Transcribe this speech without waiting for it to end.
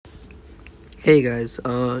Hey guys,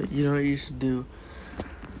 you know what you should do?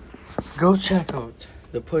 Go check out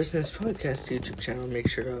the Poisonous Podcast YouTube channel. Make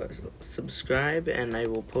sure to subscribe, and I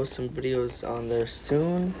will post some videos on there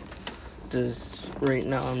soon. Right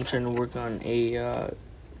now I'm trying to work on a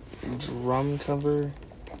drum cover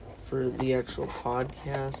for the actual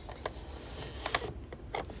podcast.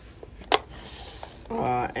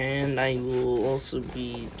 And I will also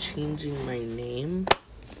be changing my name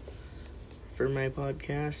for my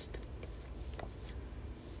podcast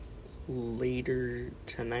later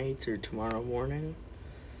tonight or tomorrow morning.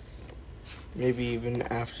 Maybe even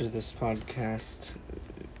after this podcast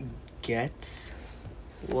gets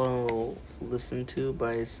listened to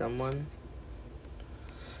by someone.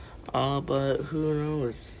 But who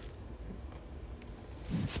knows?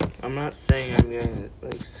 I'm not saying I'm getting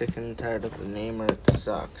sick and tired of the name or it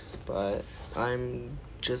sucks, but I'm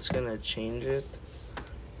just gonna change it.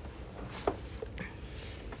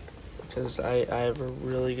 Because I have a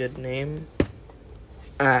really good name.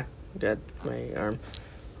 Got my arm.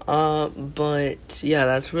 But yeah,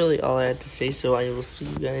 that's really all I had to say. So I will see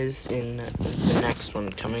you guys in the next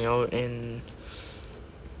one coming out in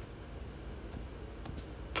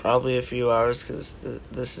probably a few hours. Because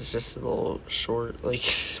this is just a little short,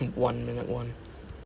 1 minute one.